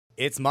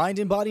It's Mind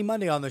and Body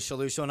Monday on the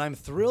Shalou Show, and I'm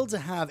thrilled to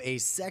have a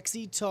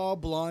sexy, tall,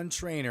 blonde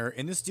trainer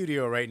in the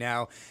studio right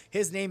now.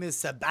 His name is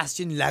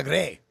Sebastien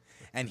Lagree,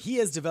 and he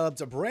has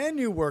developed a brand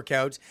new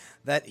workout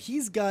that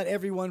he's got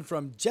everyone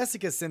from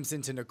Jessica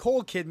Simpson to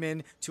Nicole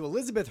Kidman to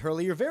Elizabeth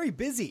Hurley. You're very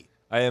busy.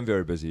 I am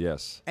very busy,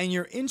 yes. And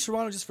you're in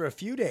Toronto just for a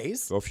few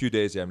days. For a few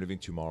days, yeah, I'm leaving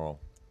tomorrow.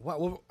 Wow,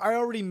 well, I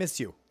already miss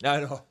you.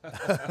 I know.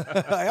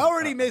 I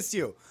already miss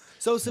you.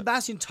 So,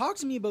 Sebastien, talk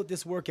to me about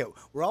this workout.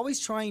 We're always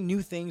trying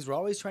new things. We're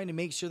always trying to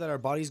make sure that our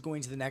body's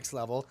going to the next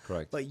level.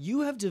 Correct. But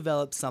you have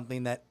developed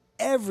something that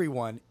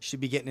everyone should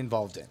be getting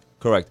involved in.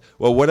 Correct.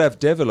 Well, what I've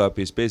developed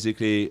is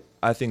basically,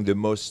 I think, the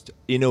most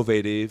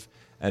innovative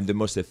and the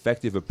most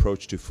effective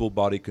approach to full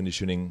body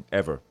conditioning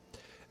ever.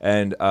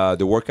 And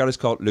the workout is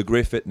called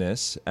Lagree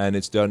Fitness, and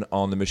it's done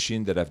on the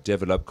machine that I've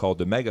developed called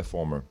the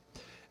Megaformer.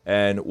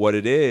 And what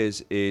it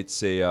is,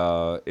 it's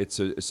a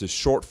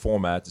short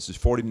format. It's a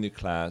 40-minute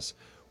class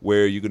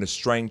where you're going to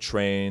strength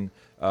train,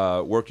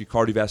 work your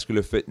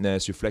cardiovascular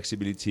fitness, your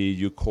flexibility,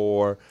 your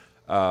core,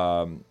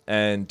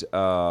 and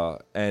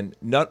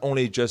not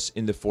only just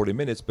in the 40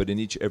 minutes, but in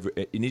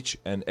each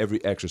and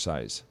every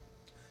exercise.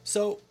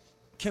 So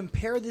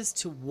compare this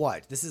to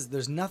what?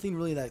 There's nothing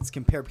really that's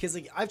compared, because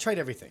I've tried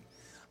everything.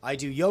 I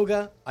do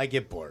yoga, I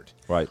get bored.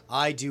 Right.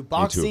 I do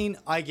boxing,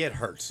 I get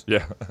hurt.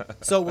 Yeah.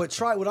 So what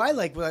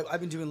I've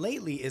been doing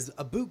lately is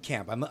a boot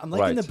camp. I'm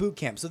liking the boot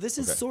camp. So this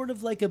is sort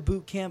of like a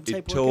boot camp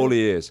type workout? It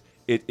totally is.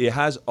 It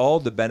has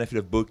all the benefit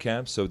of boot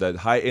camp, so that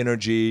high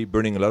energy,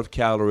 burning a lot of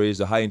calories,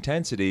 the high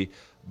intensity,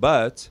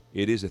 but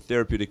it is a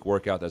therapeutic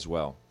workout as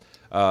well.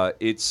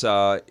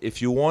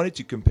 If you wanted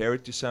to compare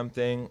it to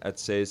something, I'd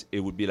say it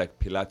would be like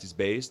Pilates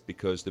based,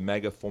 because the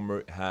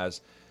Megaformer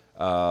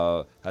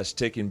has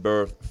taken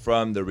birth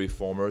from the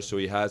Reformer, so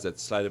he has that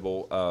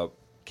slidable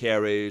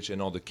carriage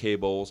and all the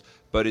cables,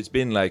 but it's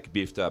been like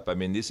beefed up. I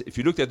mean, if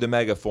you looked at the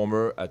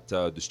Megaformer at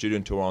the studio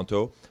in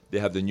Toronto, they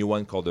have the new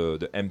one called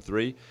the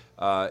M3.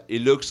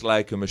 It looks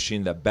like a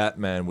machine that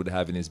Batman would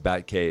have in his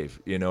Batcave.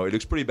 You know, it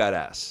looks pretty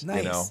badass.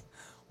 Nice. You know?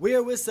 We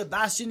are with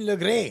Sebastien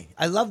Lagree.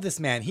 I love this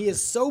man. He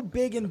is so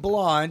big and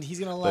blonde. He's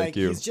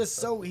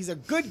he's a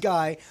good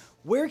guy.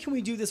 Where can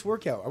we do this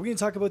workout? Are we going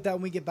to talk about that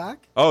when we get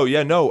back? Oh,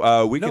 yeah,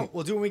 no, we can.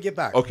 We'll do it when we get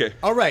back. Okay.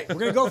 All right, we're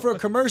going to go for a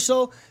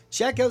commercial.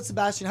 Check out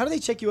Sebastien. How do they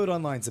check you out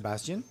online,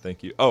 Sebastien?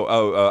 Thank you.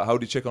 How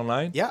do you check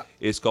online? Yeah.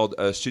 It's called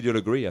Studio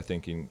Lagree, I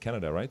think, in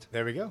Canada, right?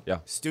 There we go. Yeah.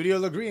 Studio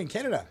Lagree in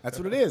Canada. That's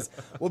what it is.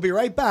 We'll be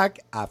right back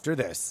after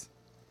this.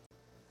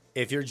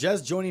 If you're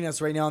just joining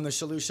us right now on the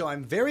Shalou Show,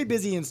 I'm very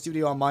busy in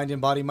studio on Mind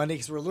and Body Monday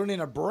because we're learning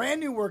a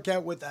brand new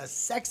workout with a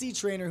sexy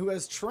trainer who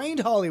has trained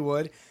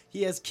Hollywood.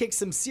 He has kicked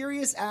some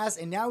serious ass,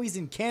 and now he's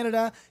in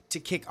Canada to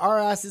kick our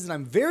asses, and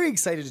I'm very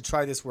excited to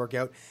try this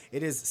workout.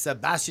 It is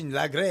Sebastien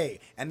Lagree,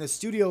 and the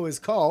studio is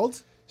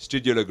called?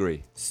 Studio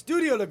Lagree.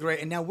 Studio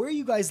Lagree. And now, where are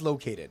you guys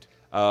located?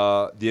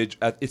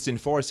 It's in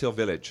Forest Hill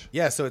Village.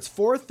 Yeah, so it's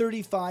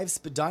 435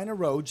 Spadina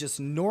Road, just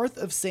north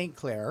of St.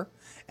 Clair.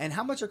 And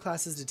how much are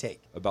classes to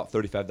take? About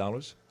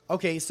 $35.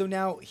 Okay, so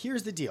now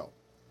here's the deal.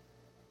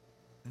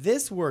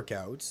 This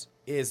workout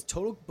is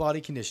total body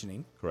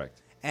conditioning.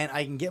 Correct. And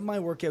I can get my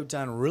workout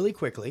done really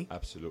quickly.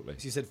 Absolutely.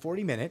 So you said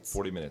 40 minutes.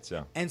 40 minutes,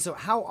 yeah. And so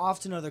how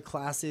often are the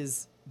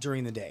classes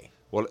during the day?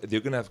 Well,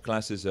 they're going to have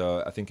classes,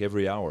 I think,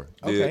 every hour.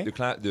 Okay.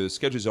 The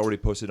schedule is already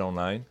posted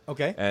online.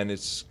 Okay. And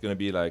it's going to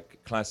be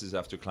like classes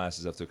after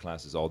classes after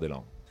classes all day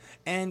long.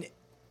 And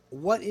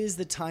what is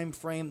the time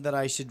frame that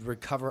I should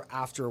recover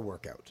after a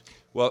workout?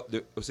 Well,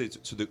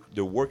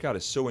 the workout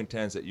is so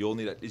intense that you'll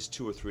need at least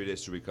 2 or 3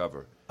 days to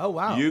recover. Oh,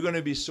 wow. You're going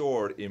to be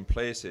sore in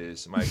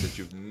places, Mike, that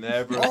you've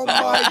never Oh,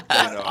 my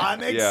God.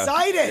 I'm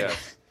excited. Yeah.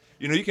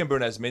 You know, you can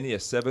burn as many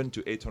as 700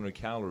 to 800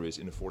 calories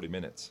in 40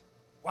 minutes.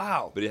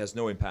 Wow. But it has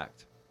no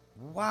impact.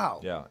 Wow.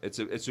 Yeah, it's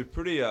a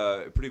pretty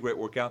great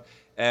workout,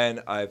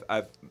 and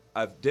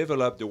I've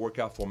developed the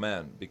workout for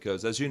men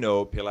because, as you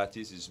know,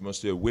 Pilates is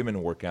mostly a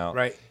women workout.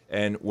 Right.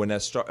 And when I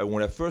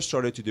first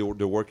started to do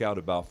the workout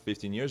about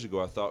 15 years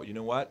ago, I thought, you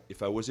know what?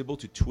 If I was able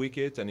to tweak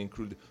it and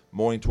include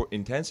more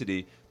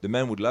intensity, the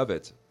men would love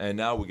it. And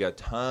now we got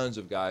tons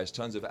of guys,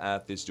 tons of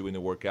athletes doing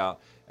the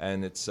workout,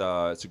 and it's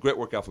a great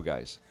workout for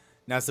guys.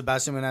 Now,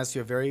 Sebastien, I'm going to ask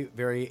you a very,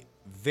 very,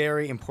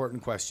 very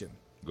important question.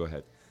 Go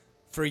ahead.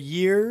 For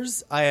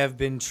years, I have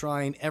been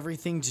trying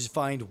everything to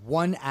find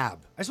one ab.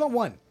 I just want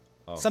one.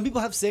 Oh. Some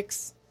people have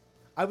 6.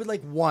 I would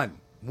like one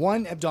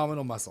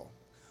abdominal muscle.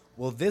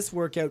 Will this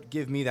workout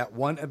give me that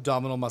one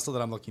abdominal muscle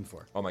that I'm looking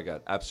for? Oh my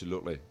God,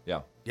 absolutely,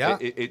 yeah. Yeah?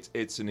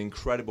 It's an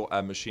incredible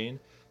ab machine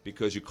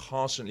because you're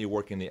constantly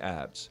working the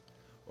abs.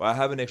 Well, I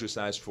have an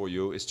exercise for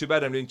you. It's too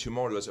bad I'm doing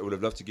tomorrow. I would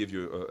have loved to give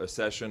you a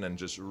session and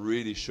just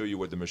really show you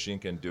what the machine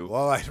can do.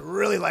 Well, I'd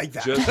really like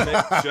that.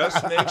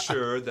 Just make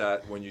sure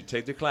that when you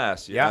take the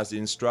class, you ask the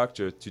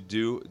instructor to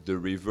do the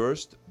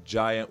reversed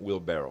giant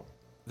wheelbarrow.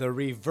 The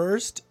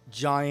reversed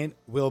giant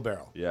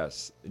wheelbarrow.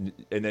 Yes.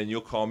 And then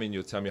you'll call me and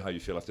you'll tell me how you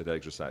feel after that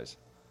exercise.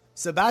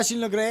 Sebastien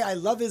Lagree, I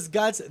love his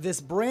guts.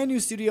 This brand new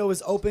studio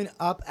is open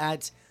up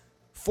at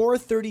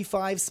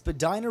 435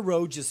 Spadina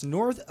Road, just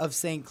north of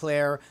St.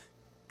 Clair.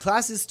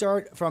 Classes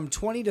start from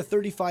 $20 to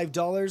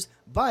 $35,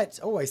 but,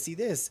 oh, I see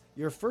this.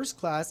 Your first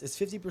class is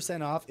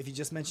 50% off if you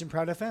just mention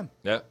Proud FM.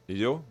 Yeah, you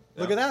do?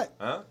 Look at that.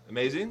 Huh?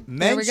 Amazing.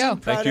 There we go.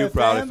 Proud Thank you,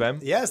 Proud FM.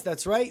 Yes,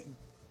 that's right.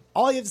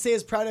 All you have to say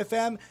is Proud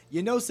FM.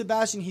 You know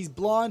Sebastien, he's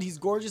blonde, he's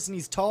gorgeous, and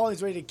he's tall.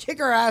 He's ready to kick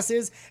our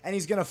asses, and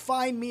he's going to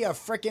find me a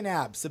frickin'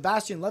 ab.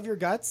 Sebastien, love your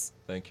guts.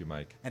 Thank you,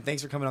 Mike. And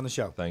thanks for coming on the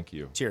show. Thank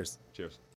you. Cheers. Cheers.